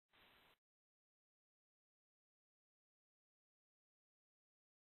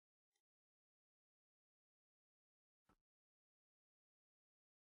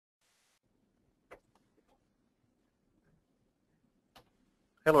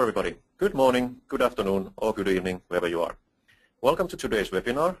Hello everybody. Good morning, good afternoon, or good evening, wherever you are. Welcome to today's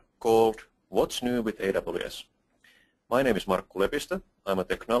webinar called What's New with AWS. My name is Markku Lepisto. I'm a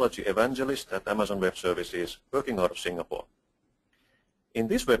technology evangelist at Amazon Web Services working out of Singapore. In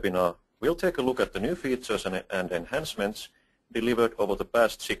this webinar, we'll take a look at the new features and enhancements delivered over the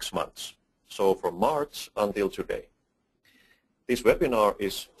past 6 months, so from March until today. This webinar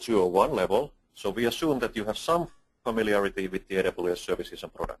is 201 level, so we assume that you have some familiarity with the AWS services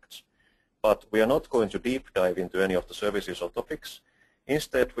and products. But we are not going to deep dive into any of the services or topics.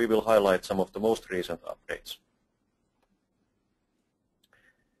 Instead, we will highlight some of the most recent updates.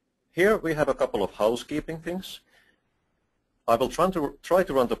 Here we have a couple of housekeeping things. I will try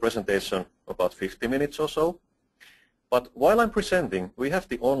to run the presentation about 50 minutes or so. But while I'm presenting, we have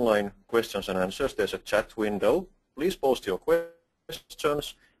the online questions and answers. There's a chat window. Please post your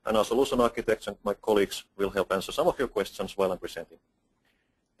questions, and our solution architects and my colleagues will help answer some of your questions while I'm presenting.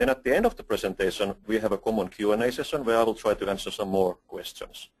 Then at the end of the presentation, we have a common Q&A session where I will try to answer some more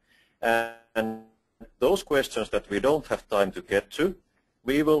questions. And those questions that we don't have time to get to,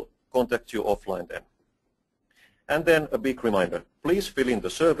 we will contact you offline then. And then a big reminder, please fill in the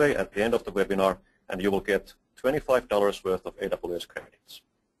survey at the end of the webinar and you will get $25 worth of AWS credits.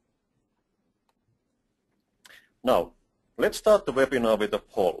 Now, let's start the webinar with a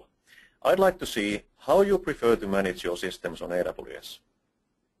poll. I'd like to see how you prefer to manage your systems on AWS.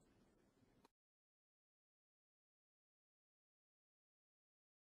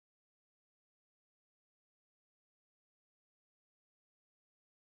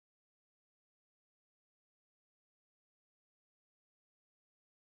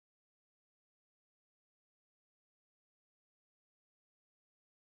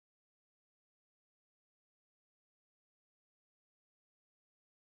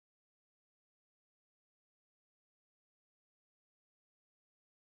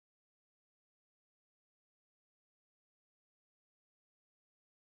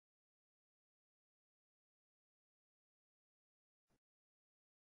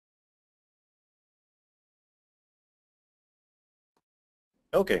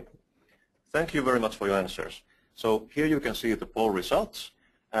 Okay, thank you very much for your answers. So here you can see the poll results,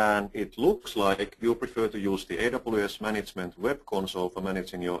 and it looks like you prefer to use the AWS Management Web Console for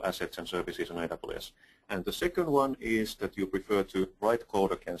managing your assets and services on AWS. And the second one is that you prefer to write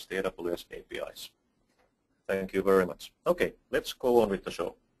code against the AWS APIs. Thank you very much. Okay, let's go on with the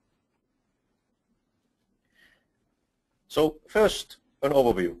show. So first, an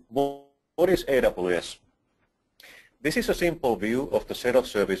overview. What is AWS? This is a simple view of the set of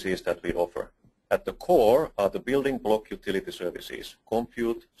services that we offer. At the core are the building block utility services,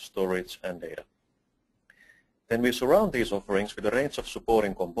 compute, storage, and data. Then we surround these offerings with a range of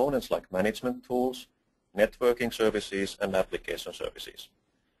supporting components like management tools, networking services, and application services.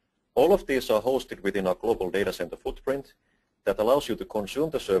 All of these are hosted within our global data center footprint that allows you to consume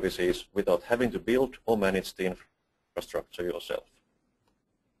the services without having to build or manage the infrastructure yourself.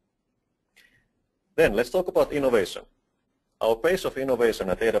 Then let's talk about innovation. Our pace of innovation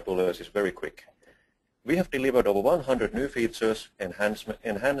at AWS is very quick. We have delivered over 100 new features, enhancements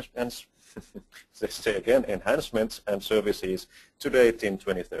and services to date in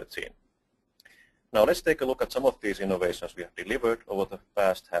 2013. Now let's take a look at some of these innovations we have delivered over the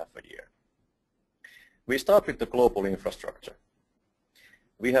past half a year. We start with the global infrastructure.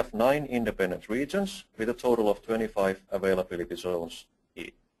 We have 9 independent regions with a total of 25 availability zones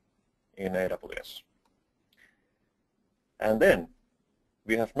each in AWS. And then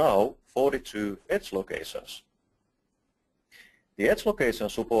we have now 42 edge locations. The edge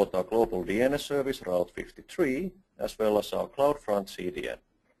locations support our global DNS service Route 53 as well as our CloudFront CDN.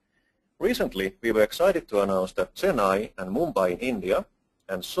 Recently, we were excited to announce that Chennai and Mumbai in India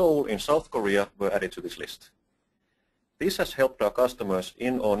and Seoul in South Korea were added to this list. This has helped our customers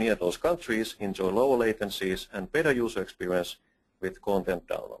in or near those countries enjoy lower latencies and better user experience with content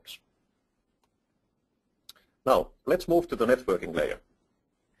downloads. Now, let's move to the networking layer.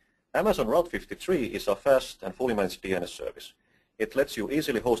 Amazon Route 53 is a fast and fully managed DNS service. It lets you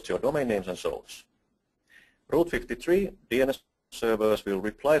easily host your domain names and zones. Route 53 DNS servers will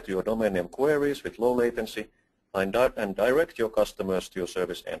reply to your domain name queries with low latency and direct your customers to your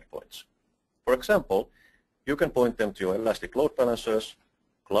service endpoints. For example, you can point them to your Elastic Load Balancers,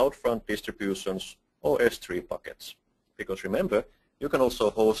 CloudFront distributions, or S3 buckets. Because remember, you can also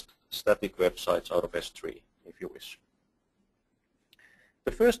host static websites out of S3 if you wish.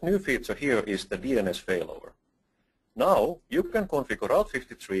 The first new feature here is the DNS failover. Now you can configure Route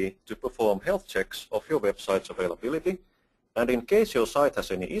 53 to perform health checks of your website's availability, and in case your site has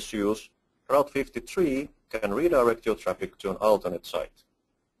any issues, Route 53 can redirect your traffic to an alternate site.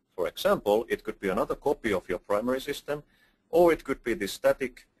 For example, it could be another copy of your primary system, or it could be the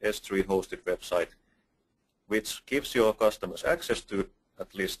static S3 hosted website, which gives your customers access to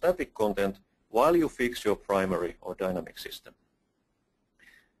at least static content while you fix your primary or dynamic system.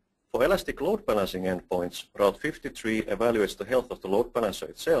 For elastic load balancing endpoints, Route 53 evaluates the health of the load balancer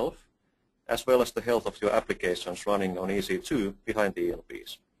itself, as well as the health of your applications running on EC2 behind the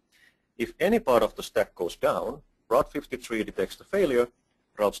ELBs. If any part of the stack goes down, Route 53 detects the failure,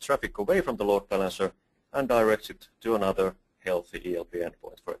 routes traffic away from the load balancer, and directs it to another healthy ELB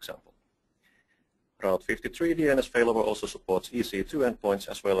endpoint, for example. Route 53 DNS failover also supports EC2 endpoints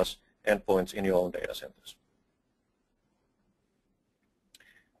as well as endpoints in your own data centers.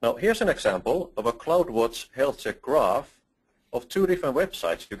 Now here's an example of a CloudWatch health check graph of two different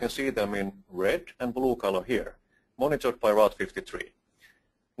websites. You can see them in red and blue color here, monitored by Route 53.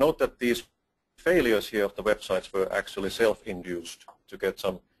 Note that these failures here of the websites were actually self-induced to get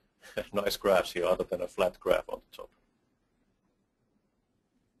some nice graphs here other than a flat graph on the top.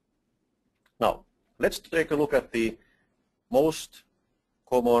 Now, let's take a look at the most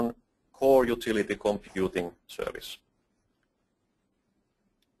common core utility computing service.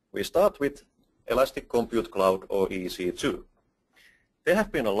 We start with Elastic Compute Cloud, or EC2. There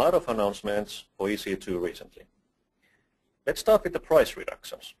have been a lot of announcements for EC2 recently. Let's start with the price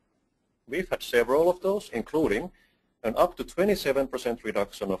reductions. We've had several of those, including an up to 27%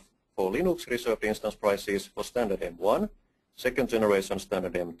 reduction for Linux reserved instance prices for standard M1, second generation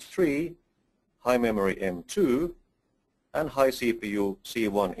standard M3, high memory M2, and high CPU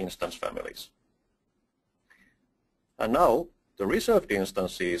C1 instance families. And now, the reserved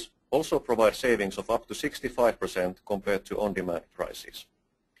instances also provide savings of up to 65% compared to on-demand prices.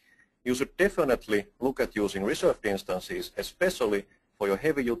 You should definitely look at using reserved instances, especially for your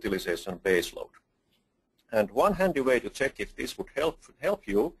heavy utilization baseload. And one handy way to check if this would help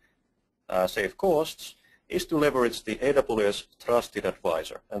you save costs is to leverage the AWS Trusted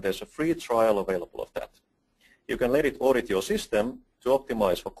Advisor, and there's a free trial available of that. You can let it audit your system to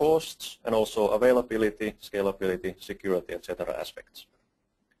optimize for costs and also availability, scalability, security, etc. aspects.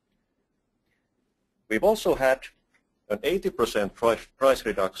 We've also had an 80% price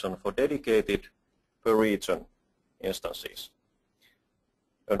reduction for dedicated per region instances,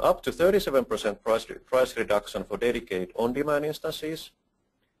 an up to 37% price reduction for dedicated on-demand instances,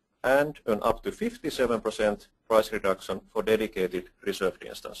 and an up to 57% price reduction for dedicated reserved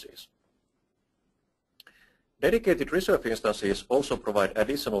instances. Dedicated reserved instances also provide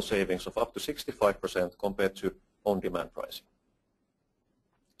additional savings of up to 65% compared to on-demand pricing.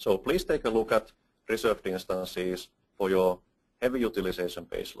 So please take a look at reserved instances for your heavy utilization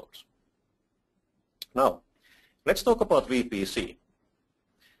baseloads. Now, let's talk about VPC.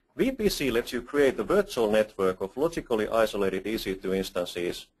 VPC lets you create a virtual network of logically isolated EC2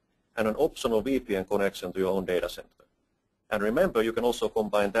 instances and an optional VPN connection to your own data center. And remember, you can also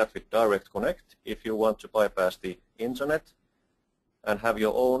combine that with Direct Connect if you want to bypass the internet and have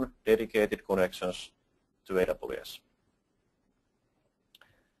your own dedicated connections to AWS.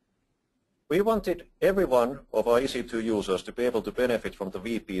 We wanted every one of our EC2 users to be able to benefit from the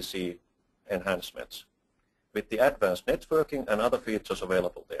VPC enhancements with the advanced networking and other features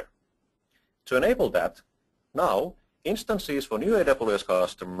available there. To enable that, now instances for new AWS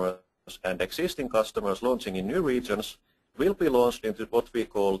customers and existing customers launching in new regions will be launched into what we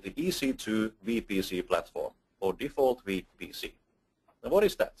call the EC2 VPC platform, or default VPC. Now what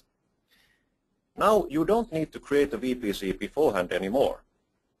is that? Now you don't need to create a VPC beforehand anymore.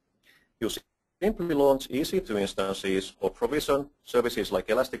 You simply launch EC2 instances or provision services like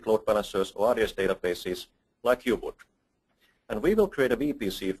Elastic Load Balancers or RDS databases like you would. And we will create a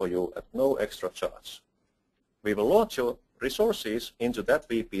VPC for you at no extra charge. We will launch your resources into that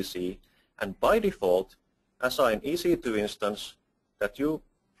VPC and by default assign EC2 instance that you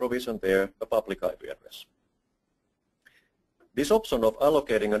provision there a public IP address. This option of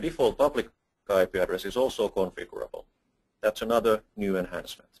allocating a default public IP address is also configurable. That's another new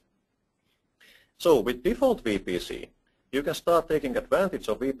enhancement. So with default VPC, you can start taking advantage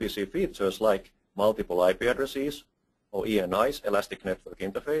of VPC features like multiple IP addresses or ENIs, Elastic Network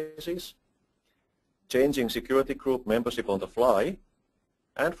Interfaces, changing security group membership on the fly,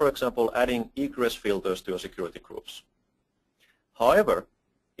 and for example adding egress filters to your security groups. However,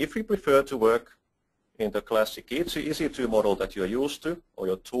 if you prefer to work in the classic EC2 model that you are used to, or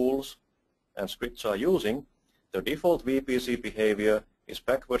your tools and scripts are using, the default VPC behavior is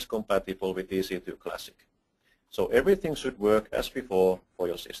backwards compatible with EC2 Classic. So everything should work as before for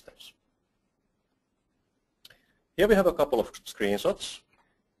your systems. Here we have a couple of screenshots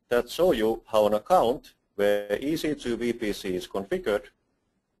that show you how an account where EC2 VPC is configured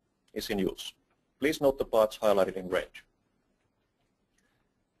is in use. Please note the parts highlighted in red.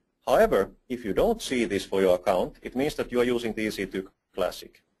 However, if you don't see this for your account, it means that you are using the EC2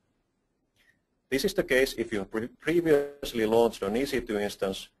 Classic. This is the case if you have previously launched an EC2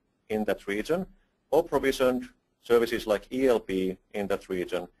 instance in that region or provisioned services like ELP in that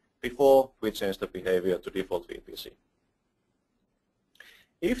region before we change the behavior to default VPC.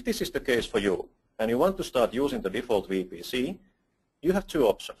 If this is the case for you and you want to start using the default VPC, you have two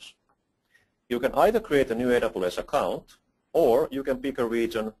options. You can either create a new AWS account or you can pick a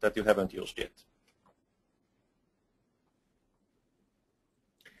region that you haven't used yet.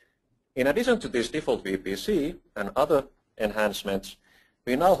 In addition to this default VPC and other enhancements,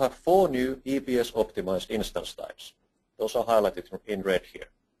 we now have 4 new EBS optimized instance types. Those are highlighted in red here.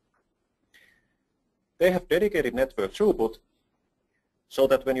 They have dedicated network throughput so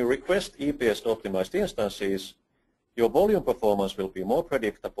that when you request EBS optimized instances, your volume performance will be more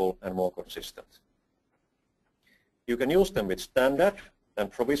predictable and more consistent. You can use them with standard and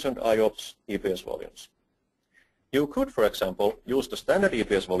provisioned IOPS EBS volumes. You could, for example, use the standard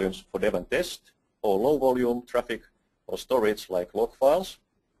EBS volumes for dev and test, or low volume traffic or storage like log files,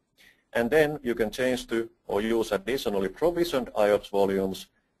 and then you can change to or use additionally provisioned IOPS volumes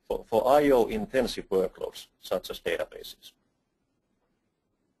for I/O intensive workloads, such as databases.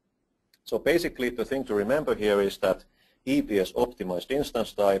 So basically, the thing to remember here is that EBS optimized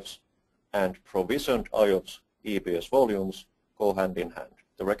instance types and provisioned IOPS EBS volumes go hand in hand.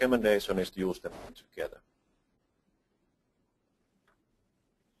 The recommendation is to use them together.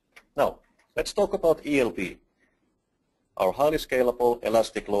 Now, let's talk about ELB, our highly scalable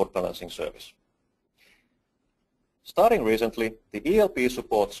elastic load balancing service. Starting recently, the ELB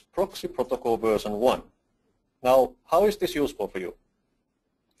supports proxy protocol version 1. Now, how is this useful for you?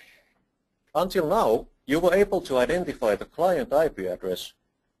 Until now, you were able to identify the client IP address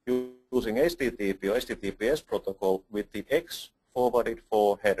using HTTP or HTTPS protocol with the X forwarded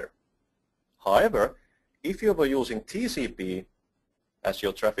for header. However, if you were using TCP as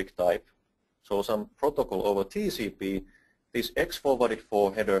your traffic type, so some protocol over TCP, this X forwarded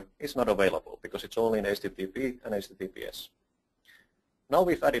for header is not available because it's only in HTTP and HTTPS. Now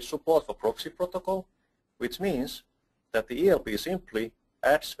we've added support for proxy protocol, which means that the ELB simply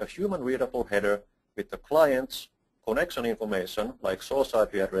adds a human readable header with the client's connection information like source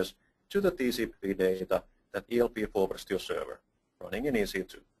IP address to the TCP data that ELB forwards to your server running in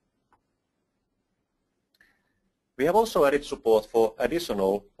EC2. We have also added support for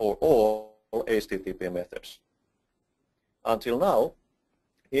additional or all HTTP methods. Until now,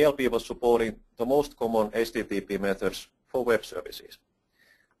 ELB was supporting the most common HTTP methods for web services.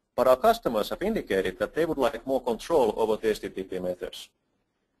 But our customers have indicated that they would like more control over the HTTP methods.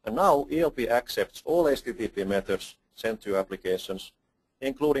 And now ELB accepts all HTTP methods sent to your applications,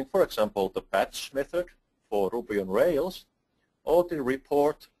 including, for example, the patch method for Ruby on Rails, or the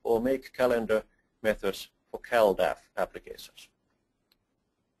report or make calendar methods for CalDAV applications.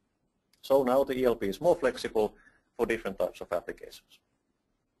 So now the ELB is more flexible for different types of applications.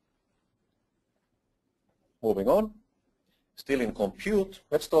 Moving on, still in compute,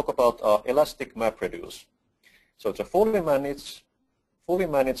 let's talk about our Elastic MapReduce. So it's a fully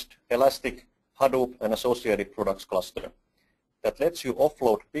managed Elastic Hadoop and associated products cluster that lets you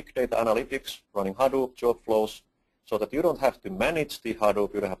offload big data analytics running Hadoop job flows so that you don't have to manage the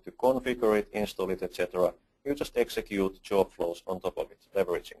Hadoop, you don't have to configure it, install it, etc. You just execute job flows on top of it,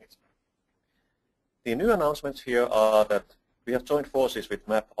 leveraging it. The new announcements here are that we have joined forces with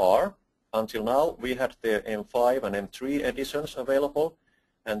MapR. Until now, we had the M5 and M3 editions available,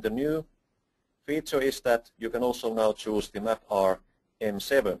 and the new feature is that you can also now choose the MapR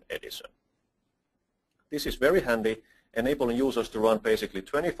M7 edition. This is very handy, enabling users to run basically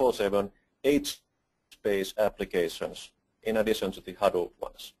 24/7 H-space applications in addition to the Hadoop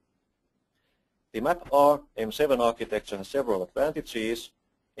ones. The MapR M7 architecture has several advantages,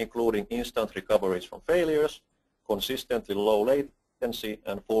 including instant recoveries from failures, consistently low latency,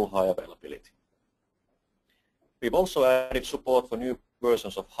 and full high availability. We've also added support for new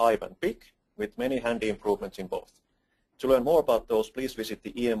versions of Hive and Pick, with many handy improvements in both. To learn more about those, please visit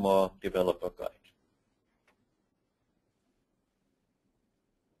the EMR Developer Guide.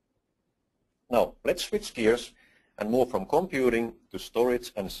 Now, let's switch gears and move from computing to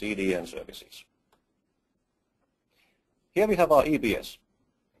storage and CDN services. Here we have our EBS,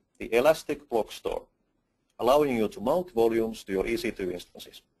 the Elastic Block Store, allowing you to mount volumes to your EC2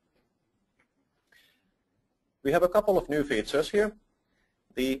 instances. We have a couple of new features here.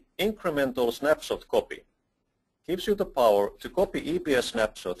 The incremental snapshot copy gives you the power to copy EBS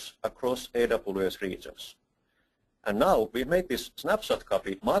snapshots across AWS regions. And now we made this snapshot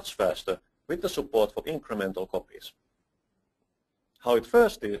copy much faster with the support for incremental copies. How it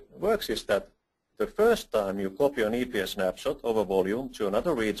first works is that the first time you copy an EPS snapshot of a volume to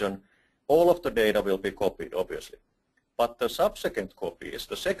another region, all of the data will be copied, obviously. But the subsequent copies,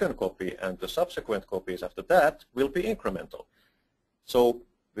 the second copy and the subsequent copies after that will be incremental. So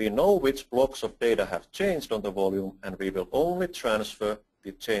we know which blocks of data have changed on the volume, and we will only transfer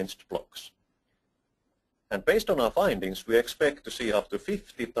the changed blocks. And based on our findings, we expect to see up to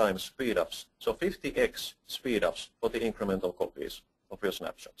 50 times speedups, so 50x speedups for the incremental copies of your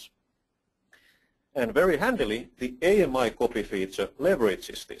snapshots. And very handily, the AMI copy feature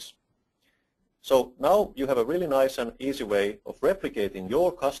leverages this. So now you have a really nice and easy way of replicating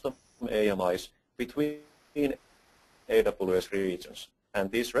your custom AMIs between AWS regions. And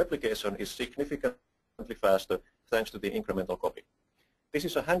this replication is significantly faster thanks to the incremental copy. This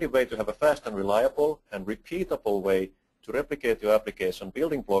is a handy way to have a fast and reliable and repeatable way to replicate your application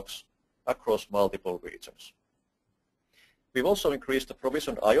building blocks across multiple regions. We've also increased the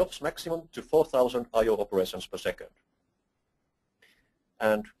provisioned IOPS maximum to 4,000 IO operations per second.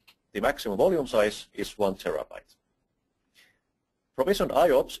 And the maximum volume size is 1 terabyte. Provisioned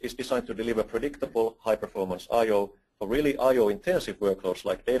IOPS is designed to deliver predictable high-performance IO for really IO-intensive workloads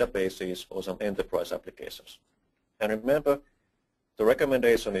like databases or some enterprise applications. And remember, the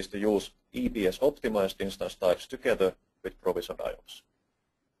recommendation is to use EBS-optimized instance types together with provisioned IOPS.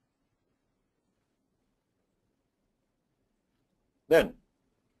 Then,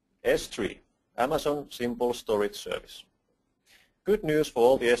 S3, Amazon Simple Storage Service. Good news for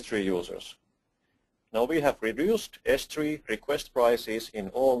all the S3 users. Now we have reduced S3 request prices in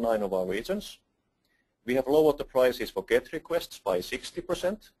all 9 of our regions. We have lowered the prices for GET requests by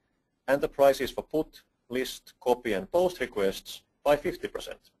 60% and the prices for put, list, copy and post requests by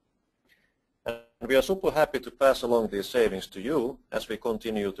 50%. And we are super happy to pass along these savings to you as we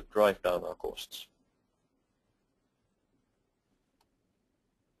continue to drive down our costs.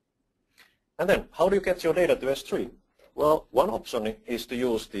 And then, how do you get your data to S3? Well, one option is to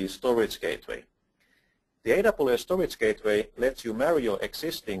use the storage gateway. The AWS Storage Gateway lets you marry your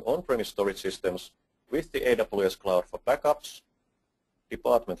existing on-premise storage systems with the AWS Cloud for backups,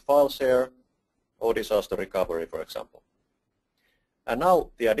 department file share, or disaster recovery, for example. And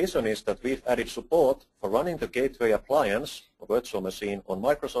now the addition is that we've added support for running the gateway appliance or virtual machine on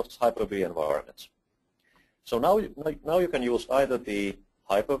Microsoft's Hyper-V environments. So now you can use either the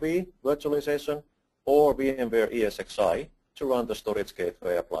Hyper-V virtualization or VMware ESXi to run the storage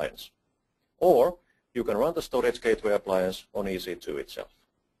gateway appliance. Or you can run the storage gateway appliance on EC2 itself.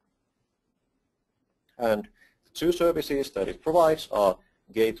 And the 2 services that it provides are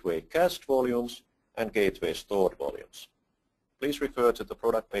gateway cached volumes and gateway stored volumes. Please refer to the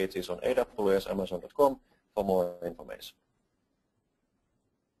product pages on awsamazon.com for more information.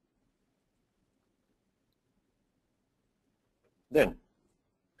 Then,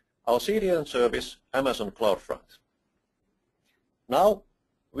 our CDN service, Amazon CloudFront. Now,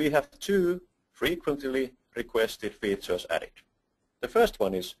 we have 2 frequently requested features added. The first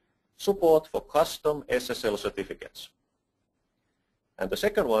one is support for custom SSL certificates. And the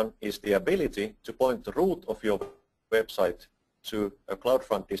second one is the ability to point the root of your website to a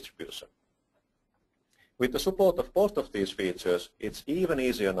CloudFront distribution. With the support of both of these features, it's even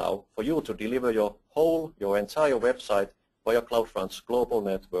easier now for you to deliver your entire website via CloudFront's global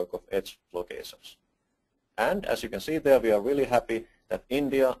network of edge locations. And as you can see there, we are really happy that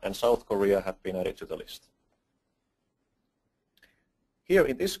India and South Korea have been added to the list. Here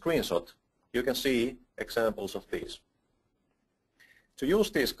in this screenshot, you can see examples of these. To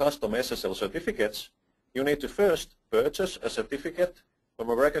use these custom SSL certificates, you need to first purchase a certificate from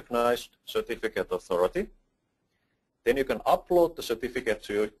a recognized certificate authority. Then you can upload the certificate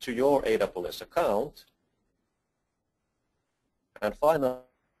to your AWS account. And finally,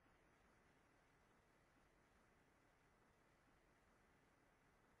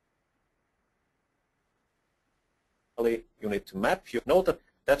 you need to map. Note that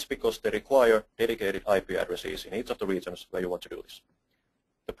that's because they require dedicated IP addresses in each of the regions where you want to do this.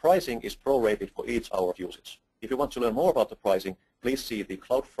 The pricing is prorated for each hour of usage. If you want to learn more about the pricing, please see the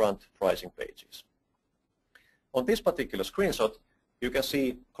CloudFront pricing pages. On this particular screenshot, you can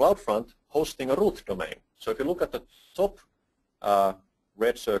see CloudFront hosting a root domain. So if you look at the top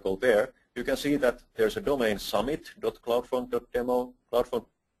red circle there, you can see that there's a domain summit.cloudfront.demo,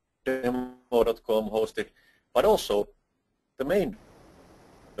 cloudfrontdemo.com hosted, but also the main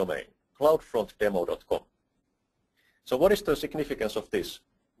domain, cloudfrontdemo.com. So what is the significance of this?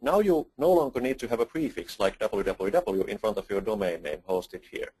 Now you no longer need to have a prefix like www in front of your domain name hosted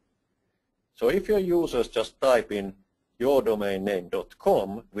here. So if your users just type in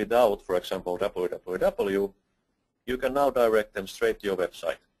yourdomainname.com without, for example, www, you can now direct them straight to your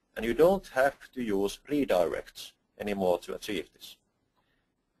website. And you don't have to use redirects anymore to achieve this.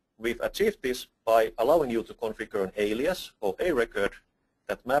 We've achieved this by allowing you to configure an alias or a record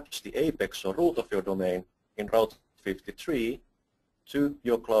that maps the apex or root of your domain in Route 53 to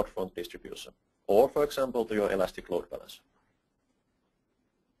your CloudFront distribution, or, for example, to your Elastic Load Balancer.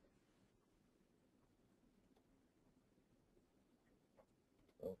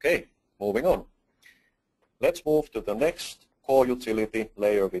 Okay, moving on. Let's move to the next core utility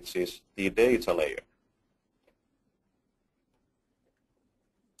layer, which is the data layer.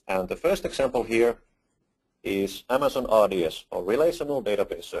 And the first example here is Amazon RDS, or Relational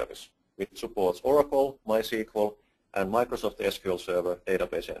Database Service, which supports Oracle, MySQL, and Microsoft SQL Server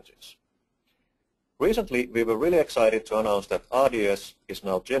database engines. Recently, we were really excited to announce that RDS is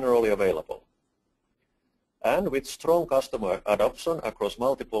now generally available. And with strong customer adoption across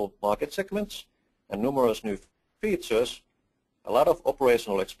multiple market segments and numerous new features, a lot of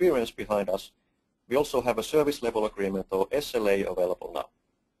operational experience behind us, we also have a service level agreement, or SLA, available now,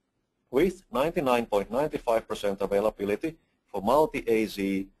 with 99.95% availability for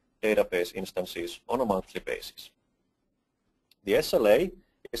multi-AZ database instances on a monthly basis. The SLA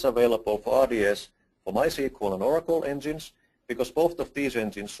is available for RDS for MySQL and Oracle engines because both of these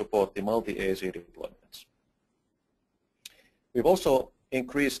engines support the multi-AZ deployments. We've also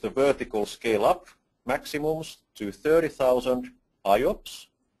increased the vertical scale-up maximums to 30,000 IOPS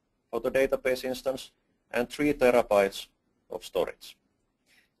for the database instance and 3 terabytes of storage.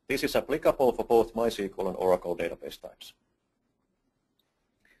 This is applicable for both MySQL and Oracle database types.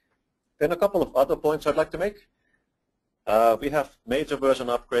 Then a couple of other points I'd like to make. We have major version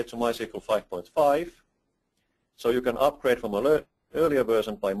upgrade to MySQL 5.5. So you can upgrade from an earlier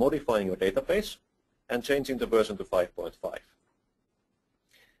version by modifying your database and changing the version to 5.5.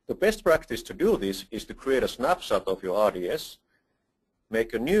 The best practice to do this is to create a snapshot of your RDS,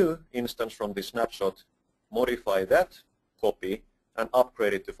 make a new instance from the snapshot, modify that copy, and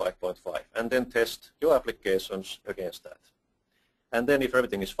upgrade it to 5.5, and then test your applications against that. And then if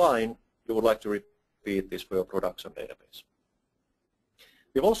everything is fine, you would like to repeat this for your production database.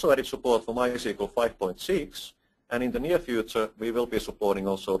 We've also added support for MySQL 5.6, and in the near future, we will be supporting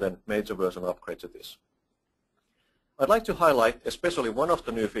also then major version upgrade to this. I'd like to highlight especially one of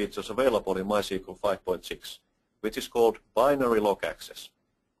the new features available in MySQL 5.6, which is called binary log access.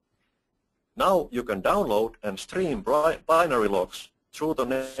 Now you can download and stream binary logs through the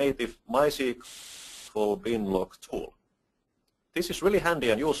native MySQL binlog tool. This is really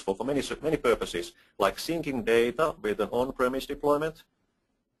handy and useful for many purposes, like syncing data with an on-premise deployment,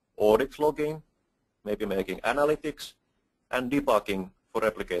 audit logging, maybe making analytics, and debugging for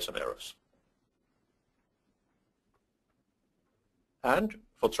replication errors. And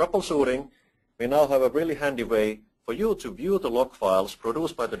for troubleshooting, we now have a really handy way for you to view the log files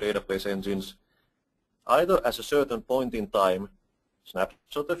produced by the database engines, either as a certain point in time,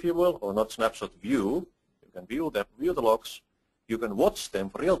 snapshot if you will, or not snapshot view. You can view the logs, you can watch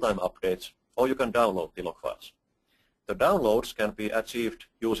them for real-time updates, or you can download the log files. The downloads can be achieved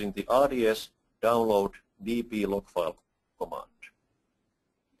using the RDS download db log file command.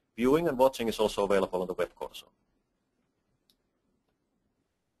 Viewing and watching is also available on the web console.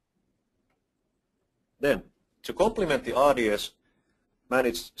 Then, to complement the RDS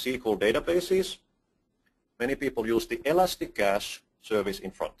managed SQL databases, many people use the Elastic Cache service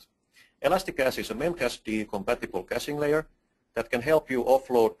in front. Elastic Cache is a Memcached compatible caching layer that can help you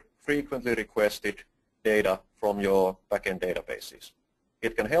offload frequently requested data from your backend databases.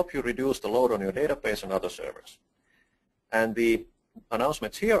 It can help you reduce the load on your database and other servers. And the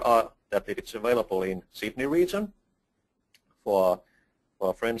announcements here are that it's available in Sydney region for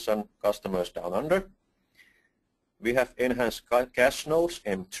our friends and customers down under. We have enhanced cache nodes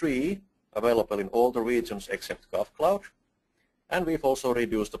M3 available in all the regions except Gulf Cloud. And we've also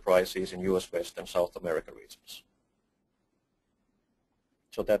reduced the prices in US West and South America regions.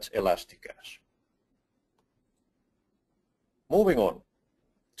 So that's Elastic Cache. Moving on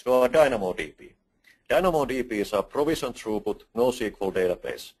to our DynamoDB. DynamoDB is our provision throughput NoSQL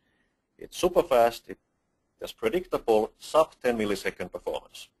database. It's super fast, it has predictable sub 10 millisecond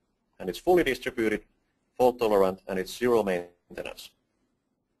performance, and it's fully distributed, fault tolerant, and it's zero maintenance.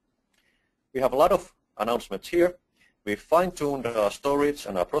 We have a lot of announcements here. We've fine-tuned our storage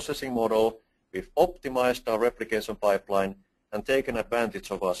and our processing model. We've optimized our replication pipeline and taken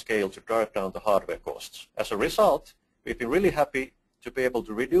advantage of our scale to drive down the hardware costs. As a result, we've been really happy to be able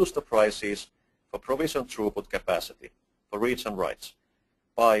to reduce the prices for provision throughput capacity for reads and writes.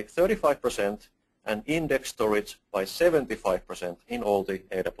 by 35% and index storage by 75% in all the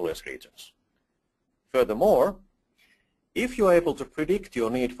AWS regions. Furthermore, if you are able to predict your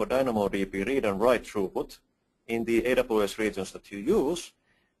need for DynamoDB read and write throughput in the AWS regions that you use,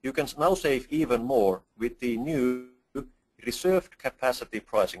 you can now save even more with the new reserved capacity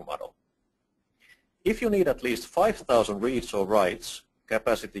pricing model. If you need at least 5,000 reads or writes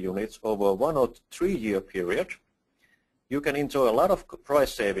capacity units over a 1 or 3 year period, you can enjoy a lot of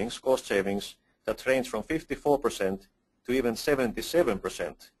price savings, cost savings that range from 54% to even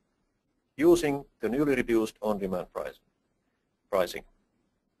 77% using the newly reduced on-demand pricing.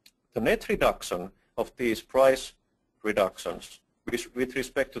 The net reduction of these price reductions with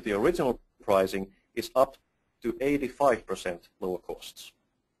respect to the original pricing is up to 85% lower costs.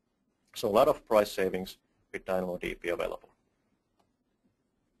 So a lot of price savings with DynamoDB available.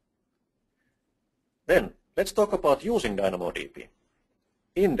 Then let's talk about using DynamoDB.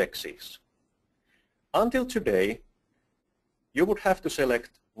 Indexes. Until today, you would have to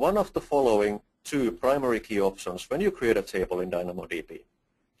select one of the following 2 primary key options when you create a table in DynamoDB.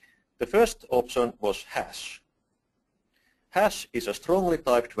 The first option was hash. Hash is a strongly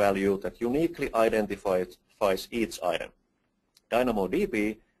typed value that uniquely identifies each item.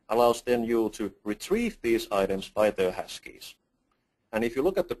 DynamoDB allows then you to retrieve these items by their hash keys. And if you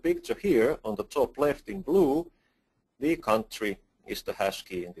look at the picture here on the top left in blue, the country is the hash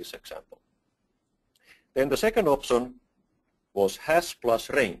key in this example. Then the second option was hash plus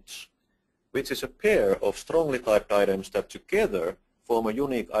range, which is a pair of strongly typed items that together form a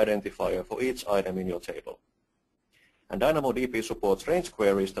unique identifier for each item in your table. And DynamoDB supports range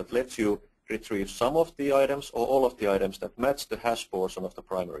queries that lets you retrieve some of the items or all of the items that match the hash portion of the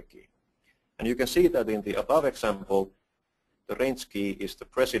primary key. And you can see that in the above example, the range key is the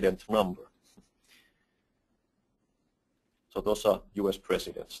president number. So those are US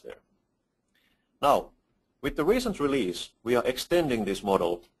presidents there. Now, with the recent release, we are extending this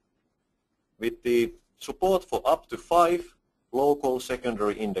model with the support for up to 5 local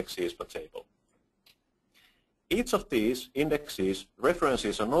secondary indexes per table. Each of these indexes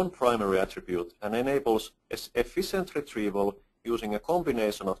references a non-primary attribute and enables efficient retrieval using a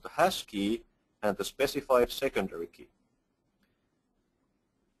combination of the hash key and the specified secondary key.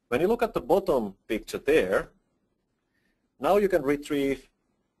 When you look at the bottom picture there, now you can retrieve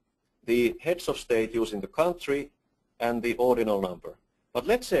the heads of state using the country and the ordinal number. But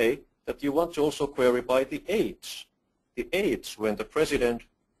let's say that you want to also query by the age when the president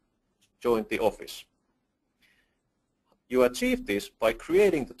joined the office. You achieve this by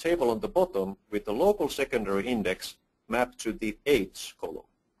creating the table on the bottom with the local secondary index mapped to the age column.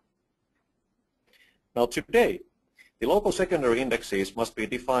 Now today, the local secondary indexes must be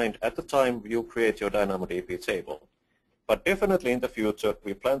defined at the time you create your DynamoDB table. But definitely in the future,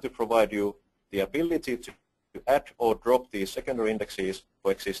 we plan to provide you the ability to add or drop these secondary indexes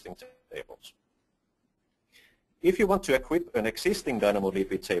for existing tables. If you want to equip an existing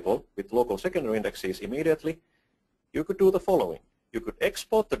DynamoDB table with local secondary indexes immediately, you could do the following. You could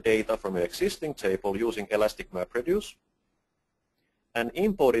export the data from your existing table using Elastic MapReduce and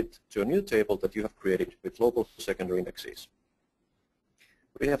import it to a new table that you have created with local secondary indexes.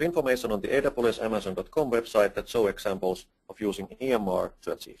 We have information on the AWS Amazon.com website that show examples of using EMR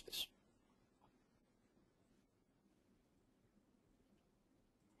to achieve this.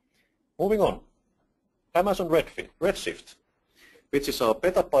 Moving on, Amazon Redshift, which is our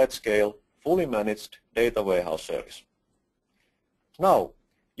petabyte scale, fully managed data warehouse service. Now,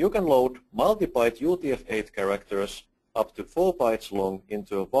 you can load multi-byte UTF-8 characters up to 4 bytes long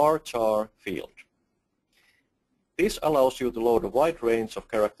into a varchar field. This allows you to load a wide range of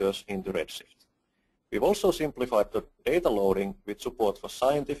characters into Redshift. We've also simplified the data loading with support for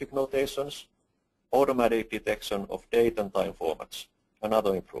scientific notations, automatic detection of date and time formats, and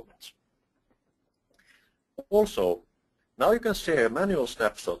other improvements. Also, now you can share manual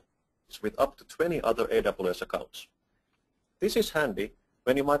snapshots with up to 20 other AWS accounts. This is handy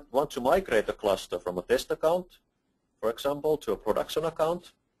when you might want to migrate a cluster from a test account, for example, to a production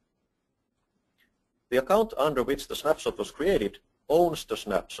account. The account under which the snapshot was created owns the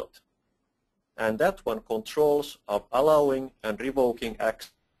snapshot, and that one controls of allowing and revoking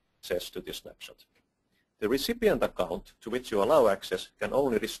access to the snapshot. The recipient account to which you allow access can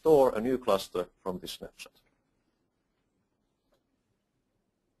only restore a new cluster from this snapshot.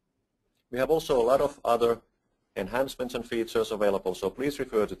 We have also a lot of other enhancements and features available, so please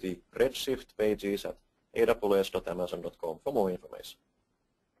refer to the Redshift pages at aws.amazon.com for more information.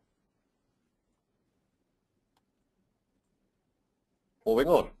 Moving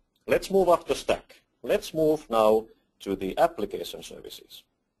on, let's move up the stack. Let's move now to the application services.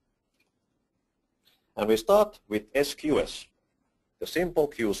 And we start with SQS, the simple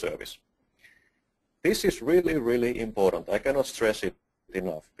queue service. This is really, really important. I cannot stress it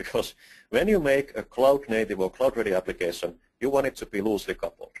enough, because when you make a cloud-native or cloud-ready application, you want it to be loosely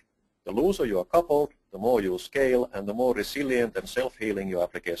coupled. The looser you are coupled, the more you scale and the more resilient and self-healing your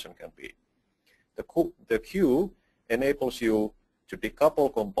application can be. The queue enables you to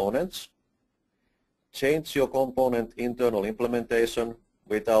decouple components, change your component internal implementation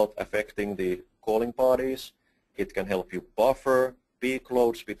without affecting the calling parties. It can help you buffer peak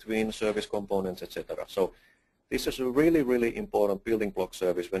loads between service components, etc. So this is a really, really important building block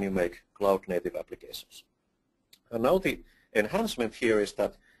service when you make cloud-native applications. And now the enhancement here is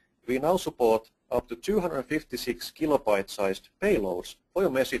that we now support up to 256 kilobyte-sized payloads for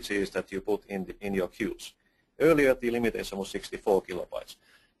your messages that you put in your queues. Earlier, the limitation was 64 kilobytes.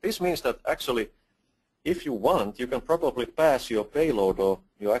 This means that actually, if you want, you can probably pass your payload or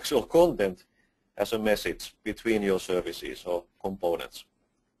your actual content as a message between your services or components.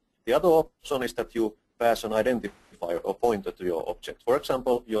 The other option is that you pass an identifier or pointer to your object. For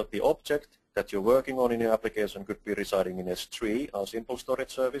example, the object that you're working on in your application could be residing in S3, our simple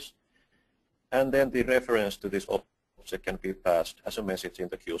storage service, and then the reference to this object can be passed as a message in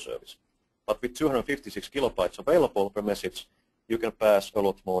the queue service. But with 256 kilobytes available per message, you can pass a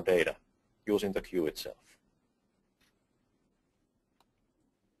lot more data using the queue itself.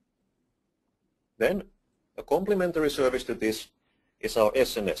 Then a complementary service to this is our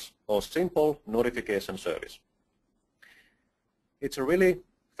SNS, or Simple Notification Service. It's a really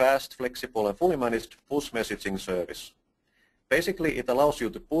fast, flexible, and fully managed push messaging service. Basically, it allows you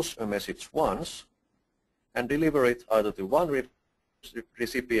to push a message once and deliver it either to one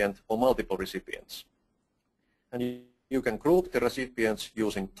recipient or multiple recipients. And you can group the recipients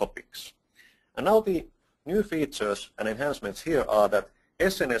using topics. And now the new features and enhancements here are that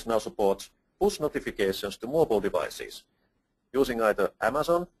SNS now supports push notifications to mobile devices using either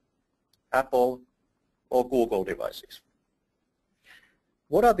Amazon, Apple, or Google devices.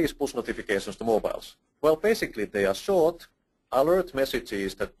 What are these push notifications to mobiles? Well, basically they are short alert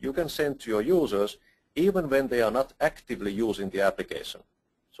messages that you can send to your users even when they are not actively using the application.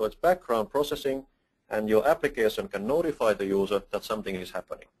 So it's background processing, and your application can notify the user that something is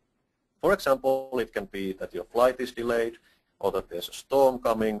happening. For example, it can be that your flight is delayed, or that there's a storm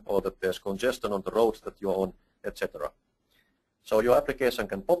coming, or that there's congestion on the roads that you're on, etc. So your application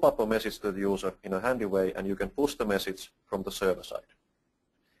can pop up a message to the user in a handy way, and you can push the message from the server side.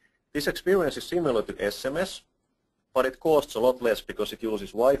 This experience is similar to SMS, but it costs a lot less because it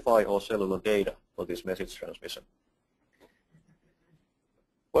uses Wi-Fi or cellular data for this message transmission.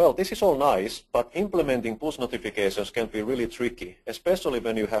 Well, this is all nice, but implementing push notifications can be really tricky, especially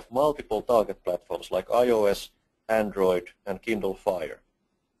when you have multiple target platforms like iOS, Android, and Kindle Fire.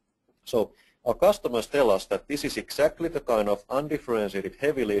 So our customers tell us that this is exactly the kind of undifferentiated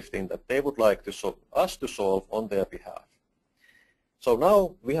heavy lifting that they would like us to solve on their behalf. So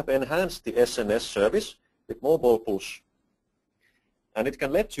now we have enhanced the SNS service with mobile push. And it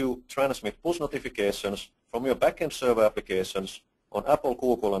can let you transmit push notifications from your backend server applications on Apple,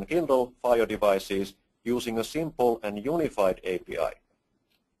 Google, and Kindle Fire devices using a simple and unified API.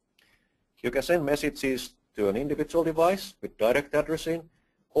 You can send messages to an individual device with direct addressing,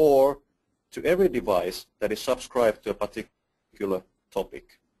 or to every device that is subscribed to a particular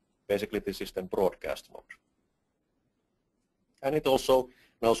topic. Basically, this is then broadcast mode. And it also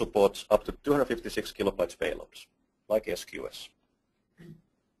now supports up to 256 kilobytes payloads, like SQS.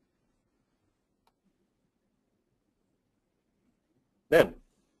 Then,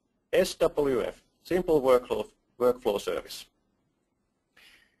 SWF, Simple Workflow Service.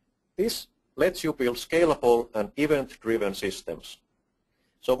 This lets you build scalable and event-driven systems.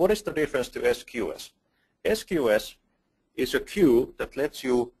 So what is the difference to SQS? SQS is a queue that lets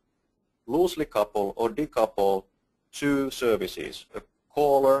you loosely couple or decouple two services, a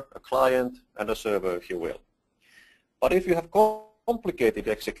caller, a client, and a server, if you will. But if you have complicated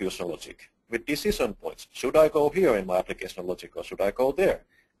execution logic with decision points, should I go here in my application logic or should I go there,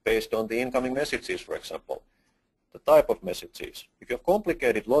 based on the incoming messages, for example, the type of messages. If you have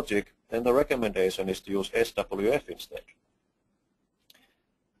complicated logic, then the recommendation is to use SWF instead.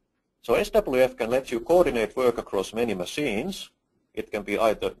 So SWF can let you coordinate work across many machines. They can be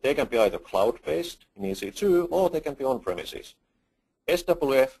either cloud-based in EC2 or they can be on-premises.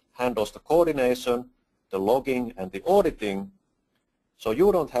 SWF handles the coordination, the logging, and the auditing, so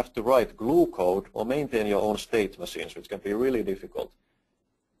you don't have to write glue code or maintain your own state machines, which can be really difficult.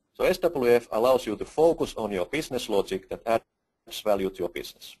 So SWF allows you to focus on your business logic that adds value to your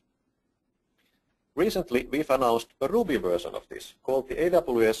business. recently we've announced a Ruby version of this called the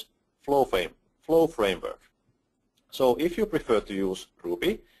AWS Flow Framework. So if you prefer to use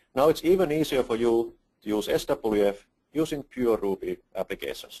Ruby, now it's even easier for you to use SWF using pure Ruby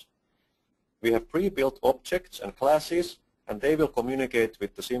applications. We have pre-built objects and classes, and they will communicate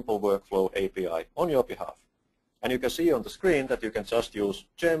with the simple workflow API on your behalf. And you can see on the screen that you can just use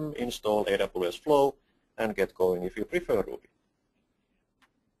gem install AWS Flow and get going if you prefer Ruby.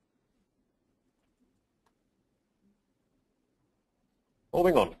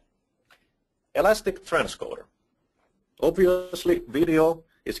 Moving on. Elastic Transcoder. Obviously, video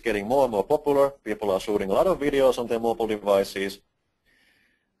is getting more and more popular. People are shooting a lot of videos on their mobile devices.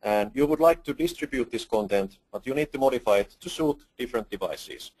 And you would like to distribute this content, but you need to modify it to suit different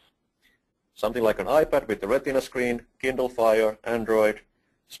devices. Something like an iPad with a Retina screen, Kindle Fire, Android,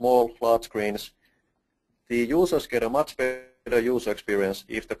 small, large screens. The users get a much better user experience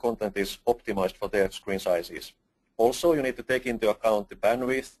if the content is optimized for their screen sizes. Also, you need to take into account the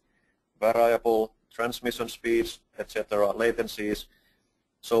bandwidth, variable transmission speeds, etc., latencies.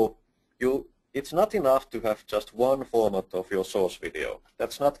 So it's not enough to have just one format of your source video.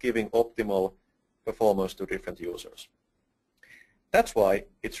 That's not giving optimal performance to different users. That's why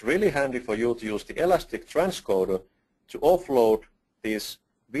it's really handy for you to use the Elastic Transcoder to offload this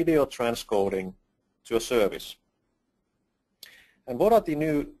video transcoding to a service. And what are the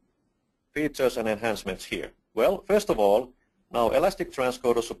new features and enhancements here? Well, first of all, now Elastic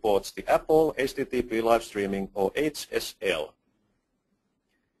Transcoder supports the Apple HTTP live streaming, or HSL.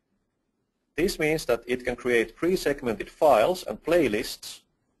 This means that it can create pre-segmented files and playlists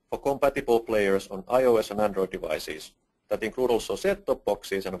for compatible players on iOS and Android devices that include also set-top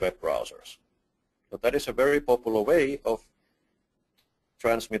boxes and web browsers. So that is a very popular way of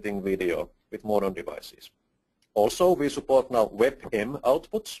transmitting video with modern devices. Also, we support now WebM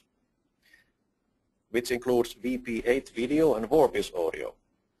outputs, which includes VP8 video and Vorbis audio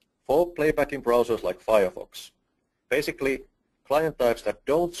for playback in browsers like Firefox. Basically, client types that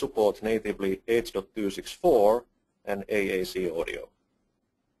don't support natively H.264 and AAC audio.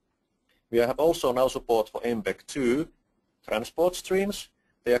 We have also now support for MPEG-2 transport streams.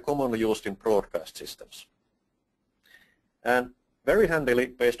 They are commonly used in broadcast systems. And very handily,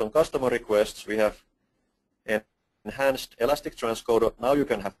 based on customer requests, we have enhanced Elastic Transcoder. Now you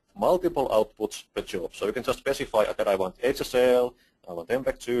can have multiple outputs per job. So you can just specify that I want HSL, I want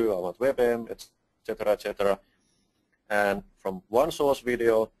MPEG-2, I want WebM, etc., etc. And from one source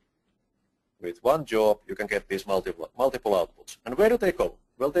video with one job, you can get these multiple outputs. And where do they go?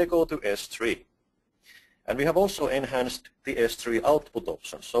 Well, they go to S3. And we have also enhanced the S3 output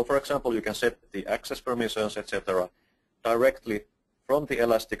options. So for example, you can set the access permissions, etc. directly from the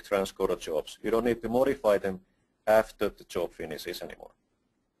Elastic Transcoder jobs. You don't need to modify them after the job finishes anymore.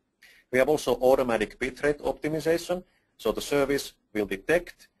 We have also automatic bitrate optimization. So the service will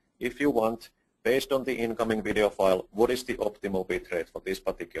detect if you want, based on the incoming video file, what is the optimal bitrate for this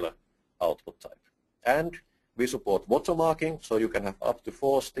particular output type. And we support watermarking, so you can have up to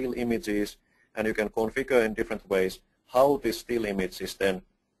 4 still images, and you can configure in different ways how this still image is then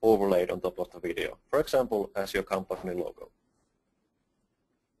overlaid on top of the video. For example, as your company logo.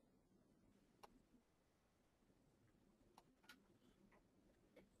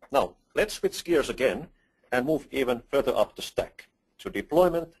 Now, let's switch gears again and move even further up the stack to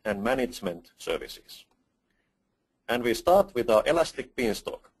deployment and management services. And we start with our Elastic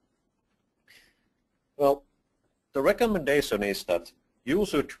Beanstalk. Well, the recommendation is that you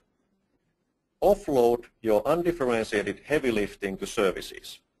should offload your undifferentiated heavy lifting to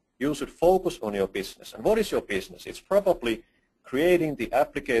services. You should focus on your business. And what is your business? It's probably creating the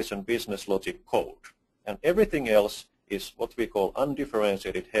application business logic code. And everything else is what we call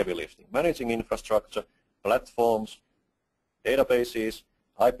undifferentiated heavy lifting, managing infrastructure, platforms, databases,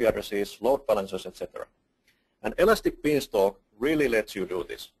 IP addresses, load balancers, etc. And Elastic Beanstalk really lets you do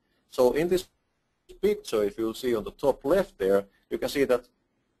this. So in this picture, if you see on the top left there, you can see that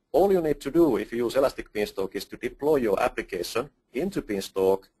all you need to do if you use Elastic Beanstalk is to deploy your application into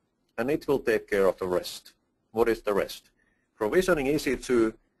Beanstalk, and it will take care of the rest. What is the rest? Provisioning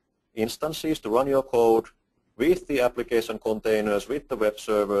EC2 instances to run your code with the application containers, with the web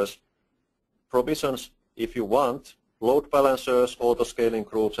servers, provisions, if you want, load balancers, auto-scaling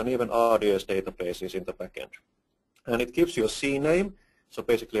groups, and even RDS databases in the backend. And it gives you a CNAME, so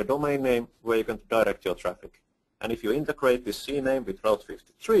basically a domain name where you can direct your traffic. And if you integrate this CNAME with Route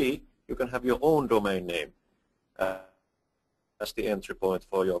 53, you can have your own domain name as the entry point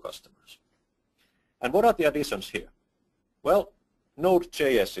for your customers. And what are the additions here? Well,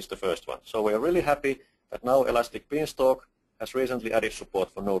 Node.js is the first one. So we are really happy that now Elastic Beanstalk has recently added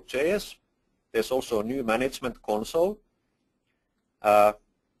support for Node.js. There's also a new management console.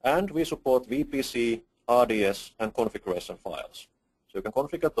 And we support VPC, RDS, and configuration files. So you can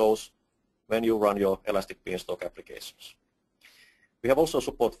configure those when you run your Elastic Beanstalk applications. We have also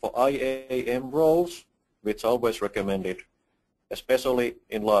support for IAM roles, which is always recommended, especially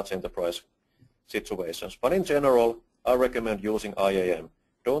in large enterprise situations. But in general, I recommend using IAM.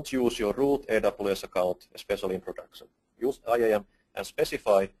 Don't use your root AWS account, especially in production. Use IAM and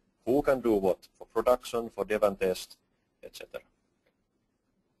specify who can do what for production, for dev and test, etc.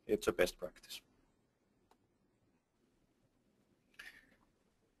 It's a best practice.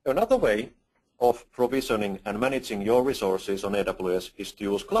 Another way of provisioning and managing your resources on AWS is to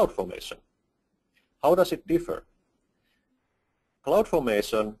use CloudFormation. How does it differ?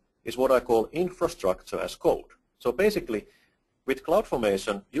 CloudFormation is what I call infrastructure as code. So basically, with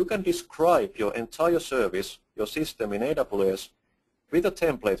CloudFormation, you can describe your entire service, your system in AWS, with a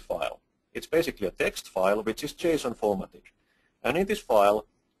template file. It's basically a text file which is JSON formatted. And in this file,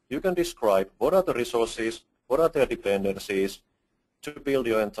 you can describe what are the resources, what are their dependencies to build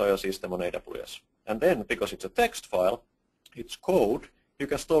your entire system on AWS. And then, because it's a text file, it's code, you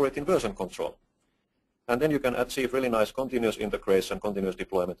can store it in version control. And then you can achieve really nice continuous integration, continuous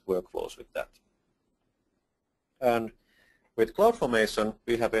deployment workflows with that. And with CloudFormation,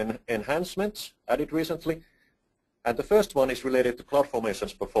 we have enhancements added recently. And the first one is related to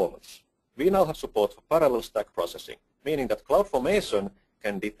CloudFormation's performance. We now have support for parallel stack processing, meaning that CloudFormation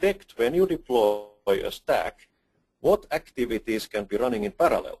can detect when you deploy a stack what activities can be running in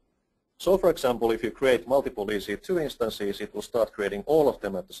parallel. So for example, if you create multiple EC2 instances, it will start creating all of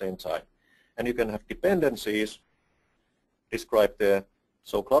them at the same time. And you can have dependencies described there.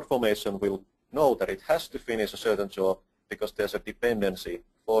 So CloudFormation will know that it has to finish a certain job because there's a dependency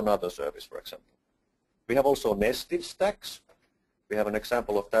for another service, for example. We have also nested stacks. We have an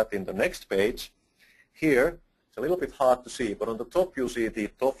example of that in the next page. Here, it's a little bit hard to see, but on the top you see the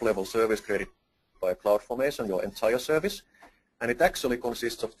top-level service created by CloudFormation, your entire service. And it actually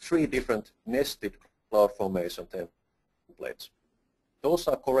consists of 3 different nested CloudFormation templates. Those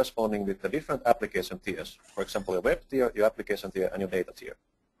are corresponding with the different application tiers. For example, your web tier, your application tier, and your data tier.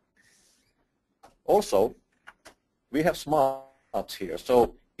 Also, we have smarts here.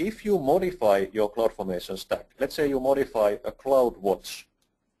 So if you modify your CloudFormation stack, let's say you modify a CloudWatch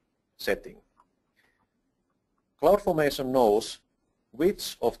setting, CloudFormation knows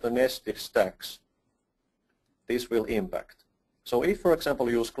which of the nested stacks this will impact. So if, for example,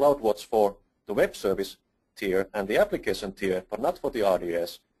 you use CloudWatch for the web service tier and the application tier, but not for the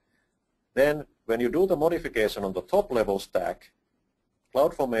RDS, then when you do the modification on the top-level stack,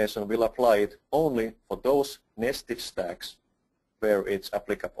 CloudFormation will apply it only for those nested stacks where it's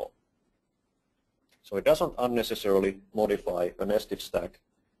applicable. So it doesn't unnecessarily modify a nested stack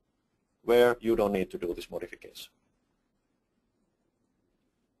where you don't need to do this modification.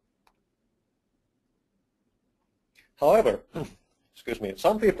 However, excuse me,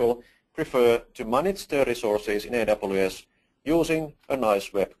 some people prefer to manage their resources in AWS using a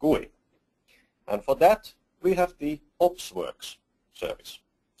nice web GUI. And for that, we have the OpsWorks service.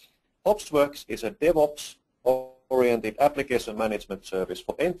 OpsWorks is a DevOps-oriented application management service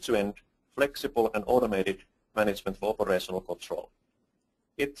for end-to-end, flexible and automated management for operational control.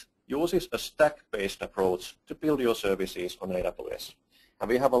 It uses a stack-based approach to build your services on AWS. And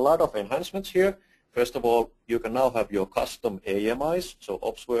we have a lot of enhancements here. First of all, you can now have your custom AMIs, so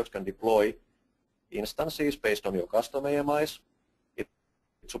OpsWorks can deploy instances based on your custom AMIs. It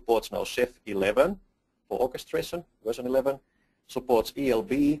supports now Chef 11 for orchestration, version 11, supports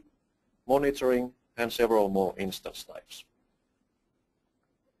ELB, monitoring, and several more instance types.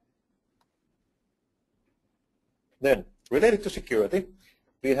 Then, related to security,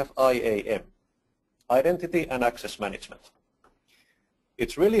 we have IAM, Identity and Access Management.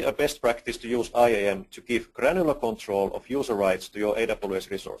 It's really a best practice to use IAM to give granular control of user rights to your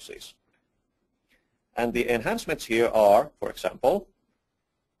AWS resources. And the enhancements here are, for example,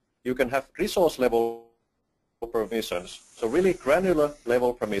 you can have resource level permissions, so really granular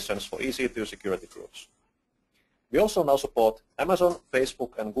level permissions for EC2 security groups. We also now support Amazon,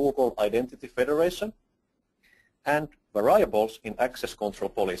 Facebook, and Google Identity Federation and variables in access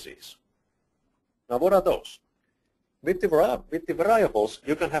control policies. Now what are those? With the variables,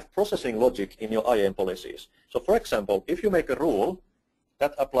 you can have processing logic in your IAM policies. So for example, if you make a rule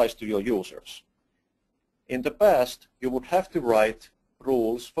that applies to your users, in the past, you would have to write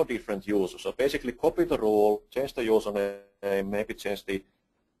rules for different users. So basically copy the rule, change the username, maybe change the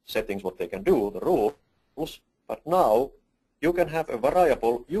settings, what they can do, the rules. But now you can have a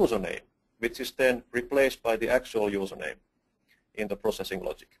variable username, which is then replaced by the actual username in the processing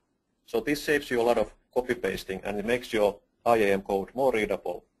logic. So this saves you a lot of copy pasting and it makes your IAM code more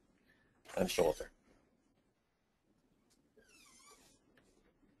readable and shorter.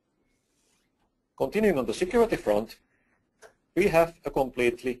 Continuing on the security front, we have a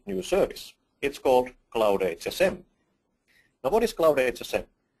completely new service. It's called Cloud HSM. Now what is Cloud HSM?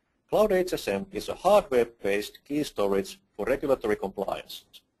 Cloud HSM is a hardware-based key storage for regulatory compliance.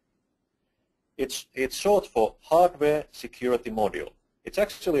 It's short for Hardware Security Module. It's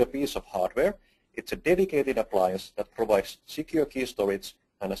actually a piece of hardware. It's a dedicated appliance that provides secure key storage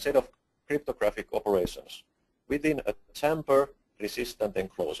and a set of cryptographic operations within a tamper-resistant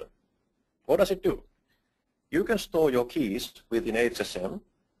enclosure. What does it do? You can store your keys within HSM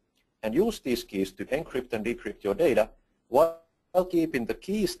and use these keys to encrypt and decrypt your data while keeping the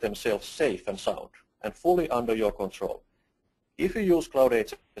keys themselves safe and sound and fully under your control. If you use Cloud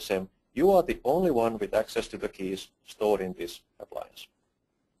HSM, you are the only one with access to the keys stored in this appliance.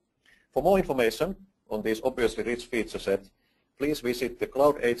 For more information on this obviously rich feature set, please visit the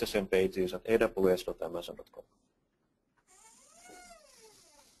Cloud HSM pages at aws.amazon.com.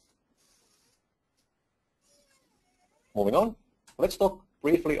 Moving on, let's talk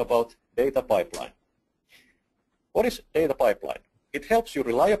briefly about data pipeline. What is data pipeline? It helps you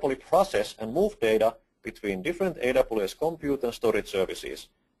reliably process and move data between different AWS compute and storage services,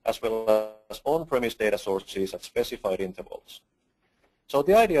 as well as on-premise data sources at specified intervals. So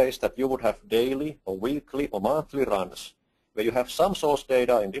the idea is that you would have daily or weekly or monthly runs where you have some source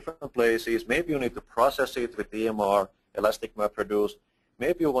data in different places. Maybe you need to process it with EMR, Elastic MapReduce.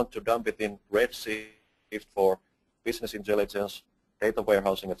 Maybe you want to dump it in Redshift for business intelligence, data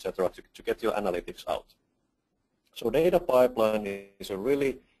warehousing, etc. to get your analytics out. So data pipeline is a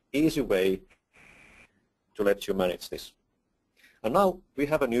really easy way to let you manage this. And now we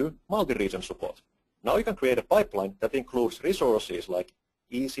have a new multi-region support. Now you can create a pipeline that includes resources like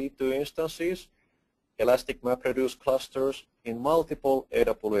EC2 instances, Elastic MapReduce clusters in multiple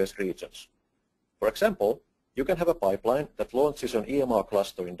AWS regions. For example, you can have a pipeline that launches an EMR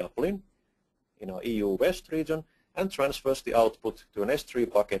cluster in Dublin, in our EU West region, and transfers the output to an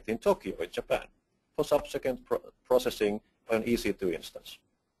S3 bucket in Tokyo in Japan for subsequent processing by an EC2 instance.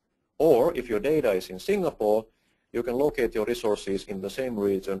 Or if your data is in Singapore, you can locate your resources in the same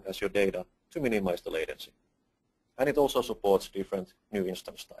region as your data to minimize the latency. And it also supports different new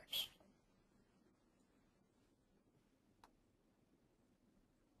instance types.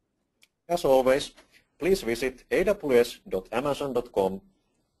 As always, please visit aws.amazon.com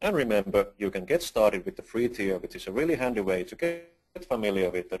and remember, you can get started with the free tier, which is a really handy way to get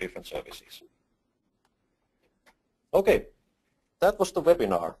familiar with the different services. Okay, that was the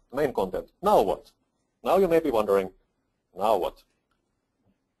webinar, the main content. Now what? Now you may be wondering, now what?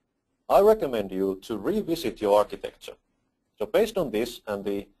 I recommend you to revisit your architecture. So based on this and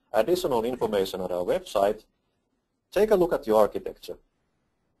the additional information on our website, take a look at your architecture.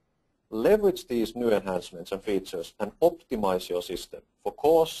 Leverage these new enhancements and features and optimize your system for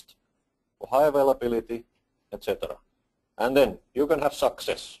cost, for high availability, etc. And then you can have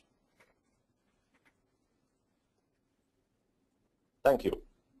success. Thank you.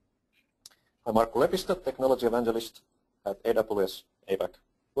 I'm Markku Lepisto, Technology Evangelist at AWS APAC,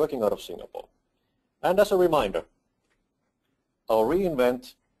 working out of Singapore. And as a reminder, our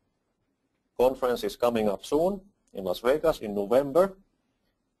reInvent conference is coming up soon in Las Vegas in November.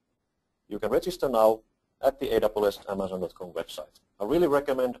 You can register now at the AWS.Amazon.com website. I really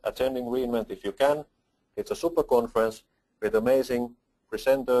recommend attending reInvent if you can. It's a super conference with amazing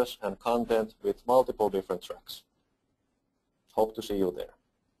presenters and content with multiple different tracks. Hope to see you there.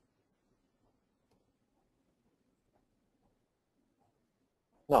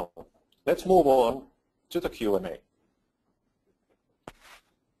 Now, let's move on to the Q&A.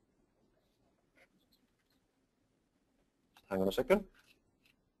 Hang on a second.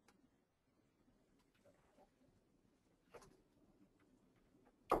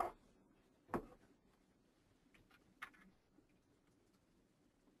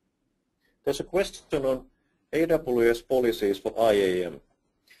 There's a question on AWS policies for IAM.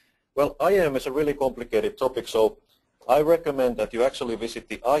 Well, IAM is a really complicated topic, so I recommend that you actually visit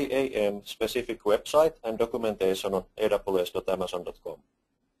the IAM specific website and documentation on aws.amazon.com.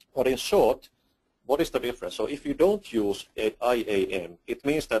 But in short, what is the difference? So if you don't use IAM, it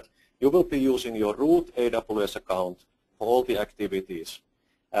means that you will be using your root AWS account for all the activities.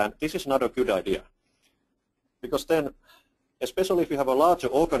 And this is not a good idea. Because then, especially if you have a larger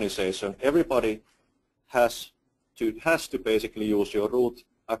organization, everybody has to basically use your root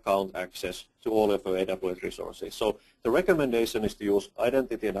account access to all of your AWS resources. So the recommendation is to use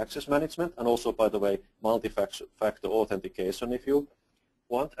identity and access management, and also, by the way, multi-factor authentication if you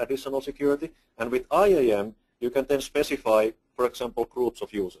want additional security. And with IAM, you can then specify, for example, groups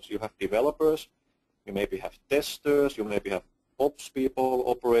of users. You have developers, you maybe have testers, you maybe have ops people,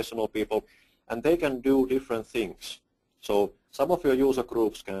 operational people, and they can do different things. So some of your user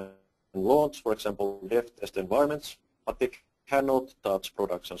groups can launch, for example, dev test environments, but they cannot touch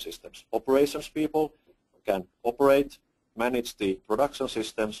production systems. Operations people can operate, manage the production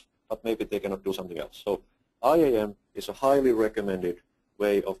systems, but maybe they cannot do something else. So IAM is a highly recommended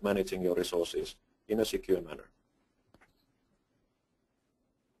way of managing your resources in a secure manner.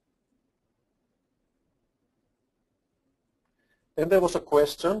 Then there was a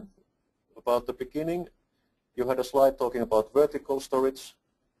question about the beginning. You had a slide talking about vertical storage.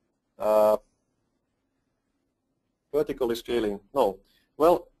 Vertically scaling, no.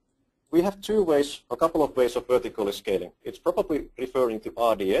 Well, we have two ways, a couple of ways of vertically scaling. It's probably referring to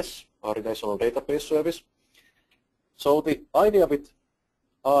RDS, our Relational Database Service. So the idea with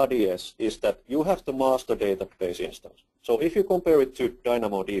RDS is that you have the master database instance. So if you compare it to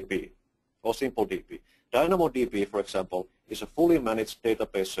DynamoDB or SimpleDB, DynamoDB, for example, is a fully managed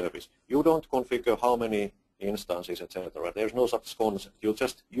database service. You don't configure how many instances, etc. There's no such concept. You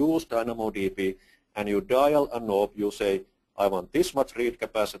just use DynamoDB and you dial a knob. You say, I want this much read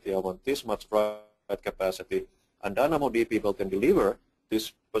capacity, I want this much write capacity, and DynamoDB will then deliver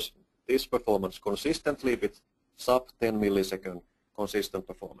this performance consistently with sub 10 millisecond consistent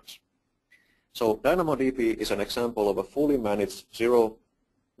performance. So DynamoDB is an example of a fully managed zero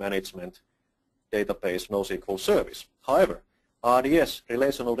management database NoSQL service. However, RDS,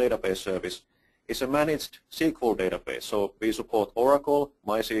 Relational Database Service, is a managed SQL database. So we support Oracle,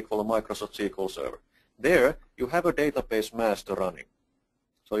 MySQL, and Microsoft SQL Server. There, you have a database master running.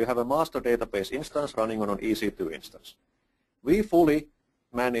 So you have a master database instance running on an EC2 instance. We fully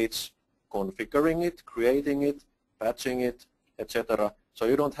manage configuring it, creating it, patching it, etc. So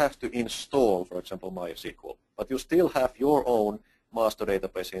you don't have to install, for example, MySQL. But you still have your own master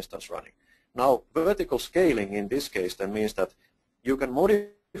database instance running. Now, vertical scaling in this case then means that you can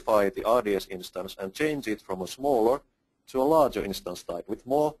modify the RDS instance and change it from a smaller to a larger instance type with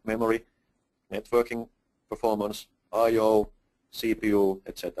more memory, networking performance, I/O, CPU,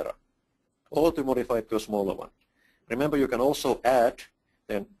 etc. Or to modify it to a smaller one. Remember, you can also add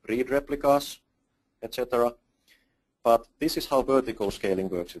then read replicas, etc. But this is how vertical scaling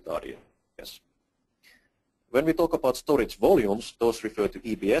works with RDS. When we talk about storage volumes, those refer to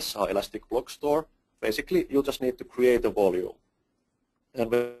EBS, our Elastic Block Store. Basically, you just need to create a volume. And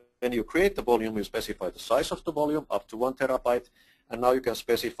when you create the volume, you specify the size of the volume up to 1 terabyte. And now you can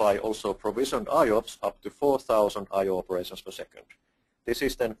specify also provisioned IOPS up to 4,000 IO operations per second. This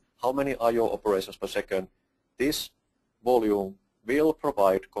is then how many IO operations per second this volume will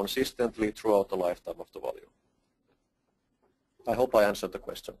provide consistently throughout the lifetime of the volume. I hope I answered the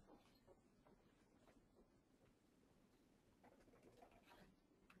question.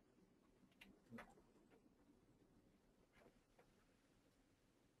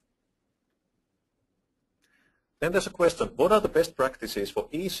 Then there's a question, what are the best practices for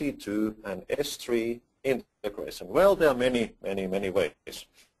EC2 and S3 integration? Well, there are many ways.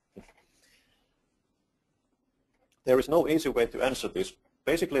 There is no easy way to answer this.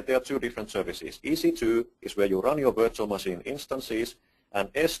 Basically, there are two different services. EC2 is where you run your virtual machine instances,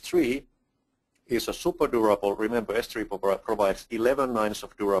 and S3 is a super durable. Remember, S3 provides 11 nines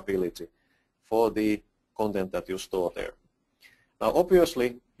of durability for the content that you store there. Now,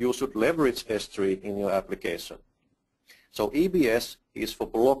 obviously, you should leverage S3 in your application. So EBS is for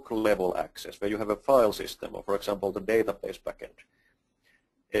block level access, where you have a file system, or for example, the database backend.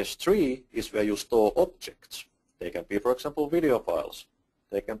 S3 is where you store objects. They can be, for example, video files.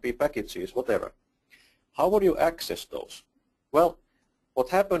 They can be packages, whatever. How would you access those? Well, what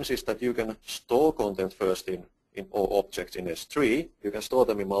happens is that you can store content first in or objects in S3. You can store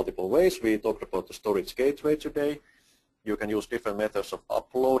them in multiple ways. We talked about the storage gateway today. You can use different methods of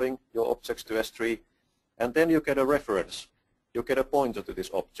uploading your objects to S3. And then you get a reference. You get a pointer to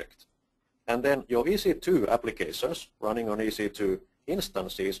this object. And then your EC2 applications running on EC2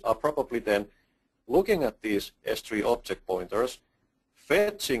 instances are probably then looking at these S3 object pointers,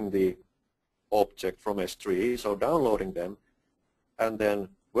 fetching the object from S3, so downloading them, and then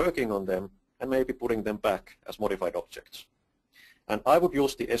working on them, and maybe putting them back as modified objects. And I would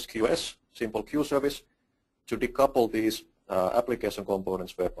use the SQS, Simple Queue Service, to decouple these application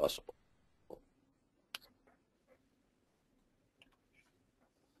components where possible.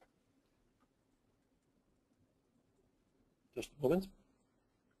 Just a moment.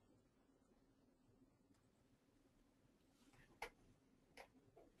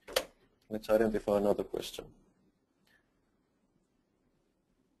 Let's identify another question.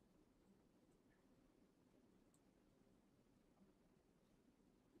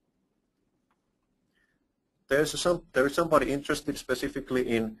 there is somebody interested specifically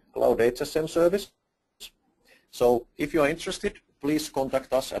in Cloud HSM service. So if you are interested, please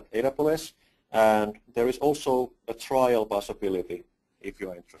contact us at AWS, and there is also a trial possibility if you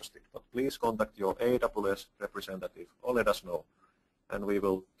are interested. But please contact your AWS representative or let us know, and we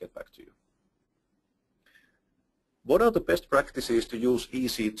will get back to you. What are the best practices to use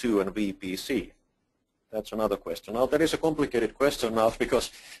EC2 and VPC? That's another question. Now that is a complicated question now,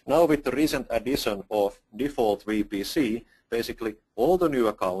 because now with the recent addition of default VPC, basically all the new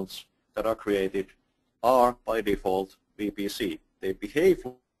accounts that are created are by default VPC. They behave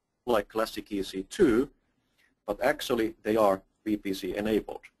like classic EC2, but actually they are VPC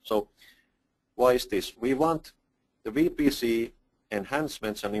enabled. So why is this? We want the VPC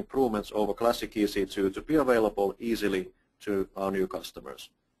enhancements and improvements over classic EC2 to be available easily to our new customers.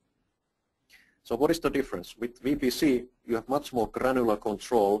 So what is the difference? With VPC, you have much more granular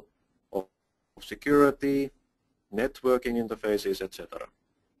control of security, networking interfaces, etc.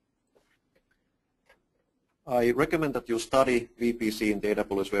 I recommend that you study VPC in the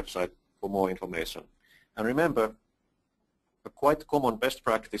AWS website for more information. And remember, a quite common best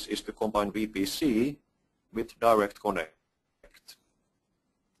practice is to combine VPC with Direct Connect.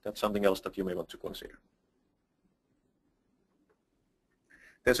 That's something else that you may want to consider.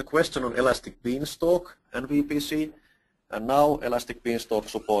 There's a question on Elastic Beanstalk and VPC, and now Elastic Beanstalk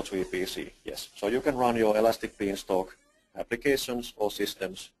supports VPC. Yes, so you can run your Elastic Beanstalk applications or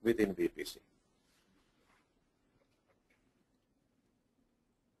systems within VPC.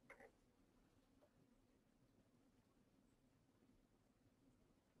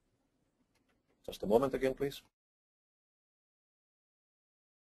 Just a moment again, please.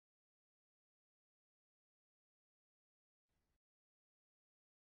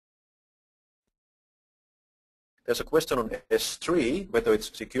 There's a question on S3, whether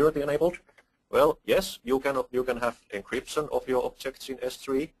it's security enabled. Well, yes, you can have encryption of your objects in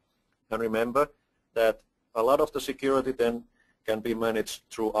S3. And remember that a lot of the security then can be managed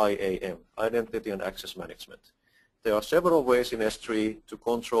through IAM, Identity and Access Management. There are several ways in S3 to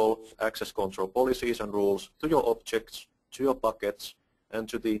control access control policies and rules to your objects, to your buckets, and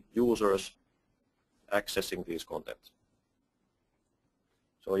to the users accessing these content.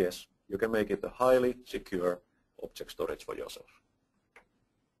 So yes, you can make it a highly secure object storage for yourself.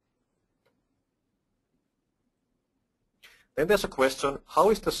 Then there's a question,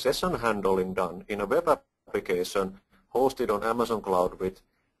 how is the session handling done in a web application hosted on Amazon Cloud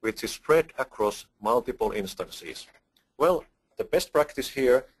which is spread across multiple instances? Well, the best practice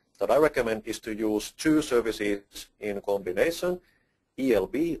here that I recommend is to use two services in combination,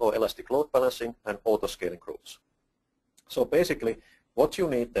 ELB or Elastic Load Balancing and Autoscaling groups. So basically, what you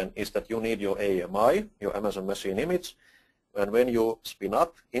need then is that you need your AMI, your Amazon Machine Image, and when you spin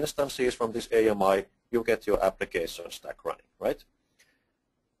up instances from this AMI, you get your application stack running, right?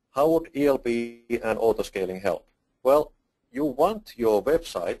 How would ELB and autoscaling help? Well, you want your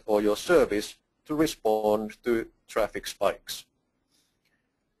website or your service to respond to traffic spikes.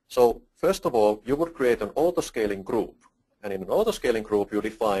 So first of all, you would create an autoscaling group, and in an autoscaling group you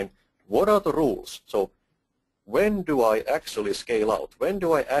define what are the rules. So when do I actually scale out? When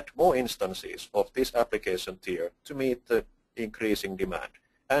do I add more instances of this application tier to meet the increasing demand?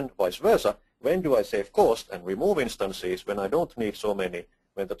 And vice versa, when do I save cost and remove instances when I don't need so many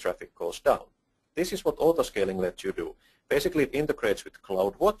when the traffic goes down? This is what autoscaling lets you do. Basically, it integrates with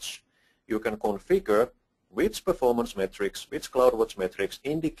CloudWatch. You can configure which performance metrics, which CloudWatch metrics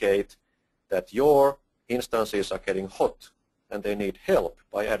indicate that your instances are getting hot and they need help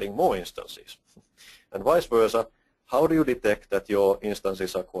by adding more instances. And vice versa, how do you detect that your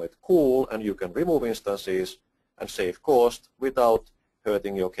instances are quite cool and you can remove instances and save cost without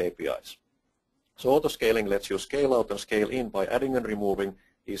hurting your KPIs? So autoscaling lets you scale out and scale in by adding and removing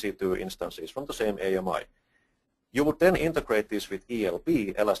EC2 instances from the same AMI. You would then integrate this with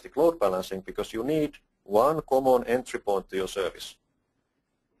ELB, Elastic Load Balancing, because you need one common entry point to your service.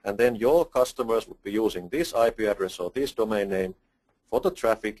 And then your customers would be using this IP address or this domain name. For the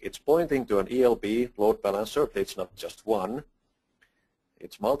traffic, it's pointing to an ELB load balancer. It's not just one.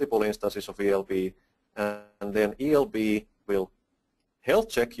 It's multiple instances of ELB. And then ELB will health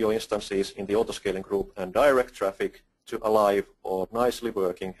check your instances in the autoscaling group and direct traffic to alive or nicely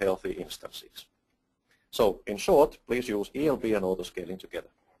working healthy instances. So in short, please use ELB and autoscaling together.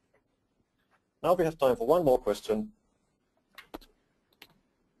 Now we have time for one more question.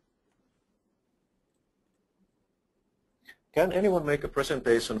 Can anyone make a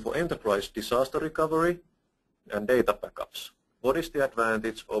presentation for enterprise disaster recovery and data backups? What is the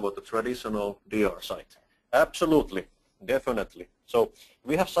advantage over the traditional DR site? Absolutely, definitely. So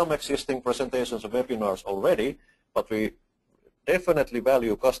we have some existing presentations of webinars already, but we definitely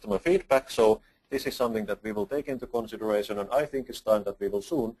value customer feedback, so this is something that we will take into consideration, and I think it's time that we will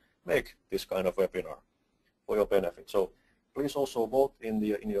soon make this kind of webinar for your benefit. So please also vote in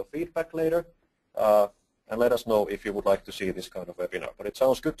your feedback later, and let us know if you would like to see this kind of webinar. But it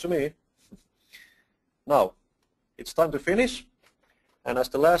sounds good to me. Now, it's time to finish. And as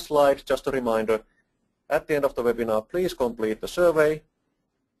the last slide, just a reminder, at the end of the webinar, please complete the survey.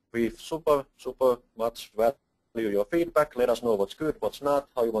 We super much value your feedback. Let us know what's good, what's not,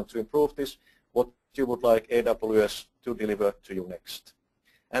 how you want to improve this, what you would like AWS to deliver to you next.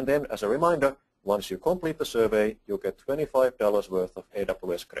 And then, as a reminder, once you complete the survey, you get $25 worth of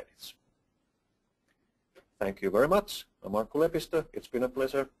AWS credits. Thank you very much. I'm Markku Lepisto. It's been a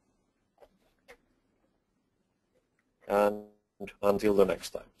pleasure. And until the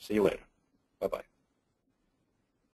next time. See you later. Bye-bye.